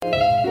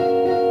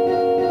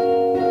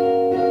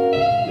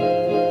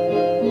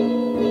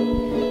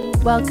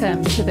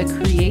Welcome to the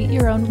Create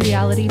Your Own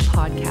Reality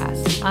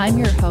podcast. I'm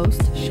your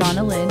host,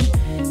 Shauna Lynn.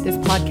 This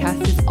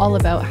podcast is all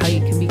about how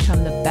you can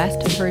become the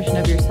best version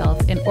of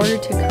yourself in order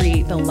to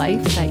create the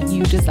life that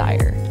you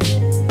desire.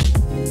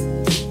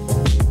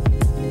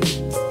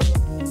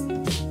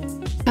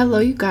 Hello,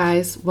 you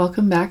guys.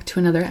 Welcome back to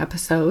another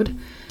episode.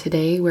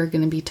 Today, we're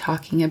going to be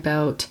talking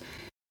about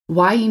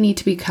why you need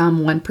to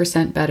become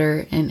 1%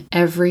 better in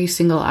every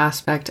single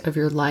aspect of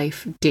your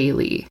life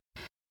daily.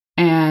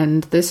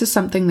 And this is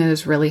something that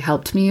has really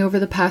helped me over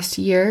the past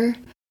year,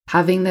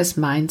 having this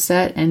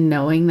mindset and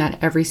knowing that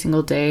every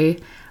single day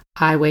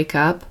I wake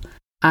up,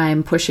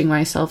 I'm pushing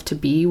myself to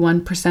be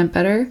 1%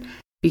 better,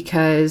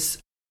 because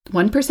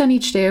 1%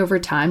 each day over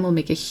time will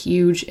make a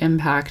huge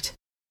impact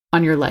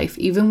on your life,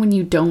 even when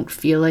you don't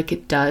feel like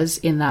it does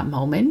in that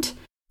moment.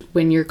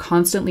 When you're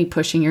constantly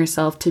pushing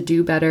yourself to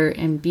do better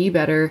and be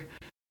better,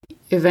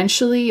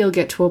 eventually you'll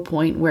get to a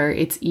point where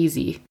it's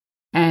easy.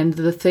 And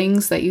the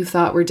things that you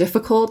thought were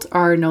difficult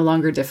are no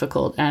longer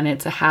difficult, and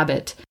it's a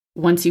habit.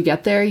 Once you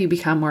get there, you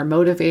become more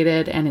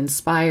motivated and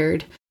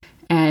inspired,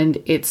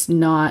 and it's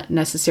not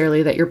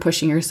necessarily that you're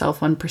pushing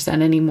yourself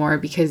 1% anymore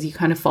because you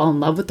kind of fall in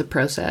love with the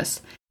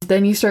process.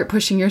 Then you start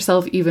pushing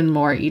yourself even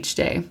more each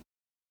day.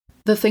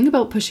 The thing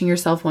about pushing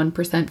yourself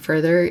 1%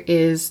 further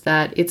is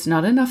that it's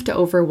not enough to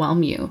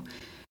overwhelm you,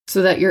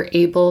 so that you're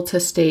able to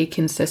stay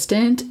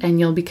consistent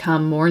and you'll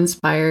become more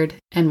inspired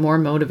and more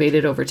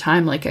motivated over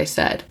time, like I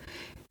said.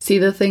 See,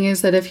 the thing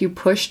is that if you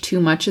push too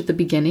much at the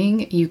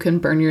beginning, you can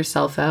burn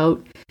yourself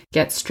out,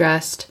 get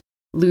stressed,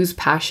 lose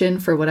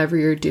passion for whatever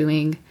you're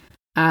doing,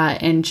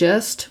 and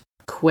just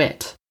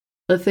quit.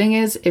 The thing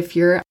is, if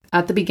you're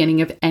at the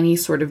beginning of any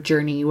sort of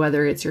journey,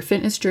 whether it's your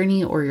fitness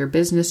journey or your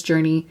business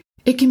journey,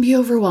 it can be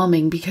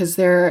overwhelming because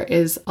there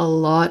is a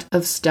lot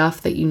of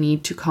stuff that you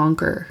need to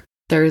conquer.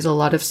 There is a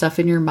lot of stuff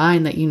in your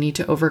mind that you need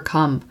to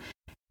overcome.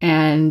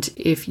 And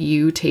if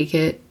you take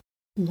it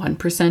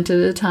 1% at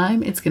a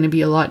time, it's going to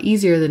be a lot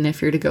easier than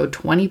if you're to go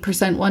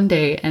 20% one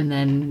day and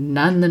then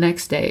none the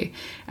next day,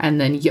 and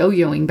then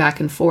yo-yoing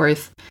back and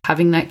forth.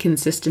 Having that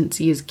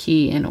consistency is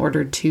key in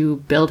order to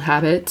build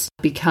habits,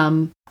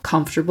 become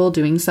comfortable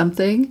doing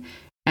something,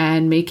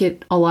 and make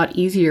it a lot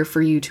easier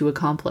for you to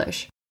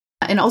accomplish.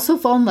 And also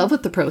fall in love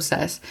with the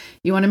process.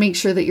 You want to make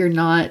sure that you're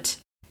not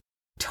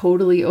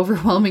totally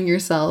overwhelming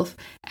yourself,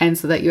 and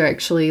so that you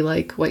actually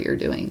like what you're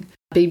doing.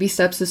 Baby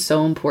steps is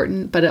so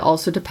important, but it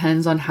also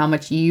depends on how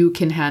much you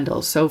can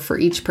handle. So for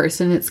each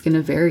person, it's going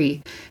to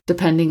vary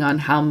depending on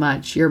how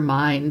much your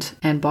mind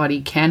and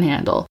body can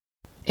handle.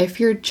 If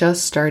you're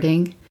just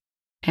starting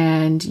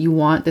and you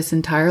want this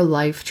entire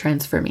life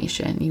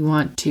transformation, you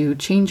want to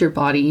change your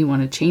body, you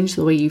want to change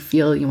the way you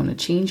feel, you want to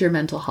change your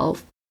mental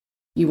health,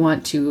 you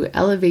want to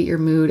elevate your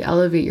mood,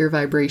 elevate your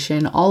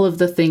vibration, all of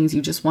the things,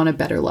 you just want a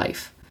better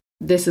life.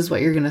 This is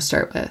what you're going to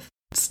start with.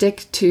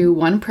 Stick to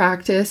one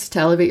practice to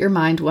elevate your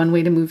mind, one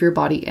way to move your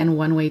body, and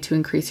one way to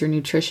increase your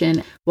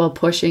nutrition while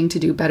pushing to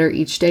do better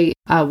each day,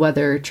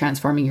 whether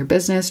transforming your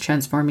business,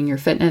 transforming your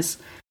fitness,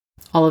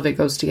 all of it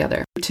goes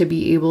together. To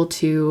be able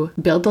to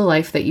build the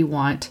life that you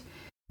want,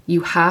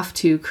 you have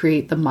to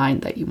create the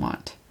mind that you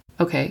want.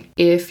 Okay,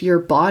 if your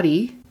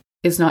body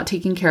is not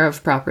taken care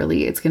of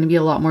properly, it's going to be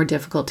a lot more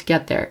difficult to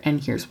get there,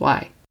 and here's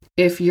why.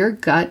 If your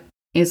gut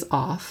is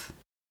off,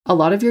 a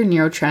lot of your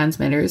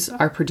neurotransmitters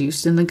are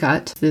produced in the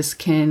gut. This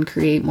can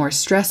create more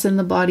stress in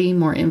the body,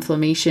 more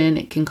inflammation.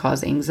 It can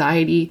cause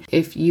anxiety.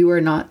 If you are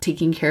not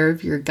taking care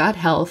of your gut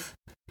health,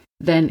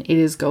 then it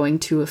is going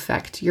to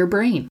affect your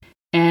brain,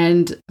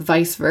 and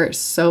vice versa.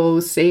 So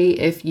say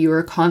if you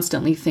are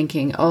constantly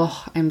thinking,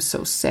 oh, I'm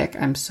so sick,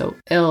 I'm so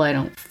ill, I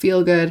don't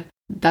feel good,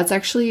 that's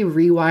actually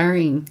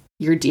rewiring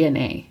your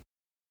DNA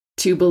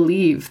to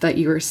believe that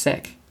you are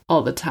sick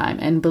all the time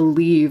and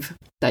believe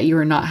that you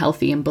are not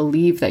healthy and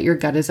believe that your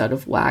gut is out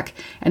of whack.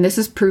 And this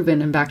is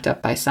proven and backed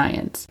up by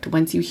science.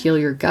 Once you heal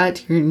your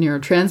gut, your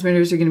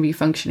neurotransmitters are going to be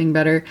functioning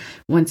better.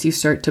 Once you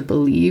start to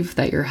believe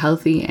that you're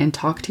healthy and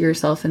talk to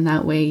yourself in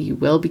that way, you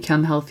will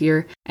become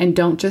healthier. And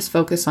don't just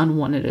focus on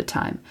one at a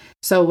time.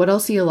 So what I'll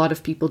see a lot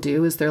of people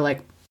do is they're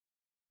like,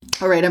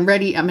 all right, I'm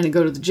ready. I'm going to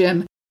go to the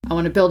gym. I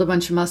want to build a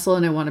bunch of muscle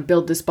and I want to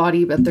build this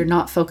body, but they're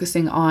not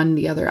focusing on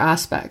the other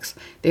aspects.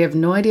 They have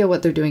no idea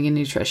what they're doing in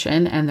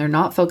nutrition, and they're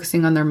not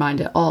focusing on their mind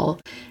at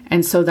all.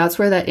 And so that's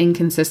where that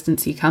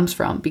inconsistency comes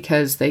from,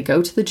 because they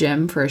go to the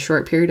gym for a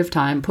short period of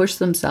time, push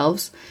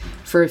themselves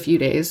for a few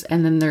days,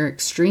 and then they're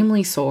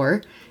extremely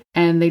sore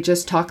and they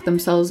just talk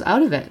themselves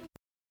out of it.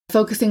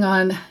 Focusing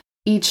on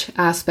each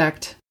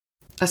aspect,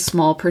 a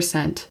small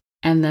percent,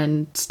 and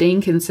then staying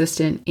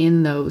consistent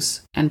in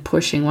those and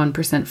pushing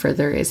 1%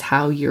 further is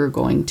how you're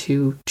going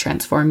to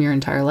transform your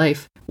entire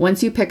life.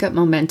 Once you pick up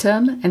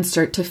momentum and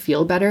start to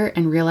feel better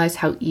and realize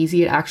how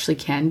easy it actually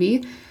can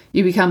be,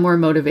 you become more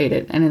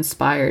motivated and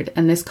inspired,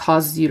 and this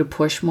causes you to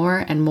push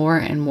more and more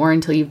and more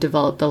until you've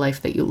developed the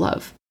life that you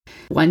love.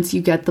 Once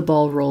you get the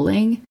ball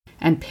rolling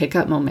and pick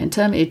up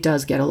momentum, it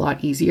does get a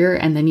lot easier,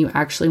 and then you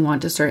actually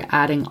want to start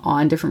adding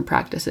on different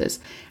practices.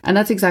 And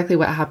that's exactly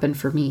what happened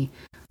for me.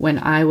 When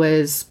I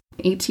was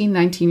 18,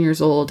 19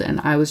 years old, and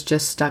I was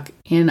just stuck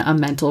in a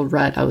mental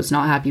rut. I was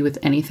not happy with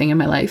anything in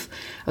my life.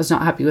 I was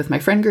not happy with my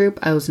friend group.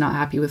 I was not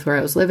happy with where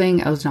I was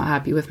living. I was not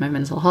happy with my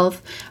mental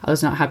health. I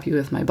was not happy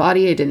with my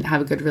body. I didn't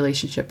have a good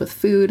relationship with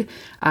food.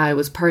 I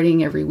was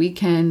partying every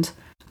weekend.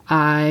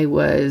 I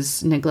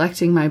was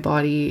neglecting my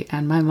body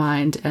and my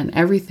mind and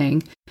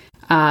everything.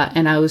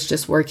 And I was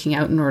just working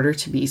out in order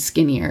to be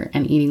skinnier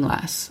and eating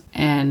less.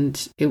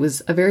 And it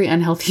was a very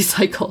unhealthy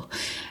cycle.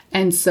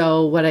 And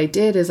so what I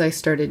did is I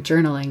started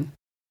journaling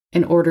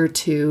in order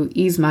to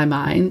ease my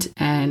mind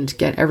and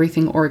get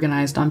everything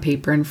organized on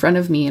paper in front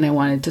of me. And I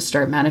wanted to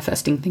start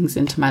manifesting things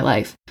into my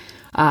life.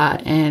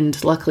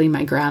 And luckily,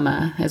 my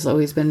grandma has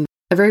always been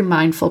a very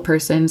mindful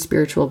person,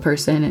 spiritual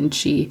person, and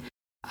she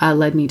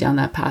led me down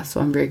that path. So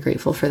I'm very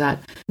grateful for that.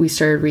 We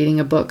started reading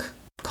a book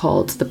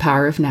called The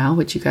Power of Now,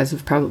 which you guys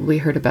have probably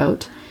heard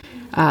about,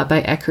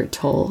 by Eckhart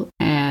Tolle.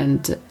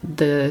 And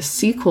the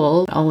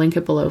sequel, I'll link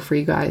it below for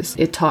you guys.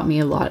 It taught me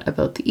a lot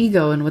about the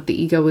ego and what the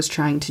ego was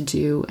trying to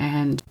do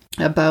and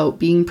about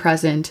being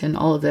present and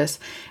all of this.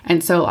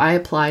 And so I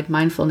applied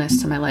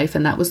mindfulness to my life.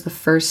 And that was the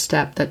first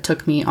step that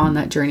took me on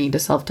that journey to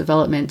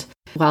self-development.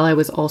 While I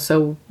was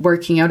also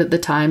working out at the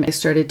time, I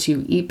started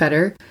to eat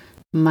better.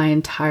 My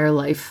entire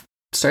life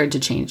started to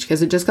change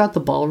because it just got the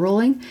ball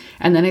rolling.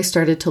 And then I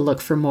started to look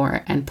for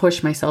more and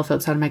push myself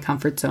outside of my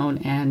comfort zone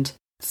and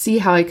see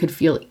how I could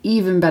feel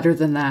even better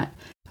than that.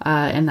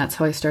 And that's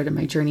how I started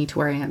my journey to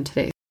where I am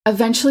today.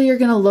 Eventually, you're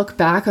going to look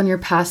back on your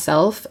past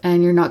self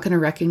and you're not going to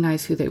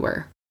recognize who they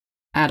were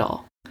at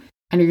all.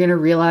 And you're going to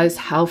realize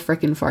how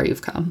freaking far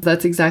you've come.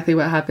 That's exactly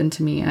what happened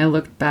to me. I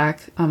looked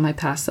back on my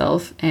past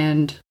self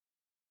and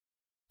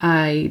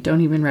I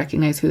don't even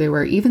recognize who they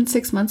were even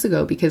 6 months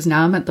ago, because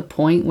now I'm at the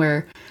point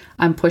where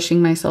I'm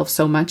pushing myself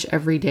so much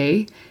every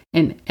day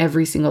in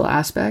every single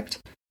aspect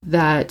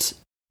that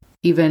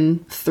even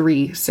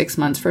 3-6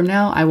 months from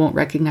now, I won't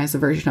recognize the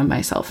version of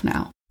myself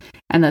now.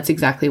 And that's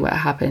exactly what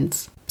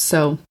happens.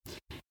 So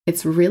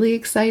it's really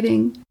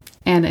exciting.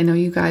 And I know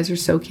you guys are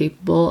so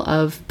capable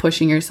of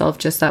pushing yourself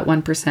just that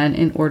 1%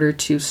 in order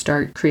to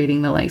start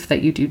creating the life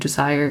that you do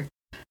desire.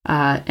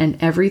 And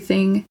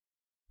everything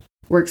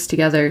works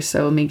together.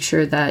 So make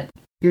sure that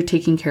you're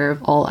taking care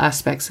of all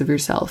aspects of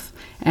yourself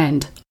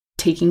and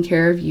taking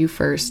care of you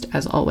first,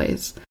 as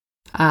always.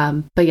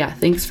 But yeah,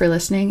 thanks for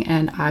listening,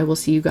 and I will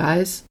see you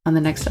guys on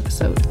the next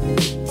episode.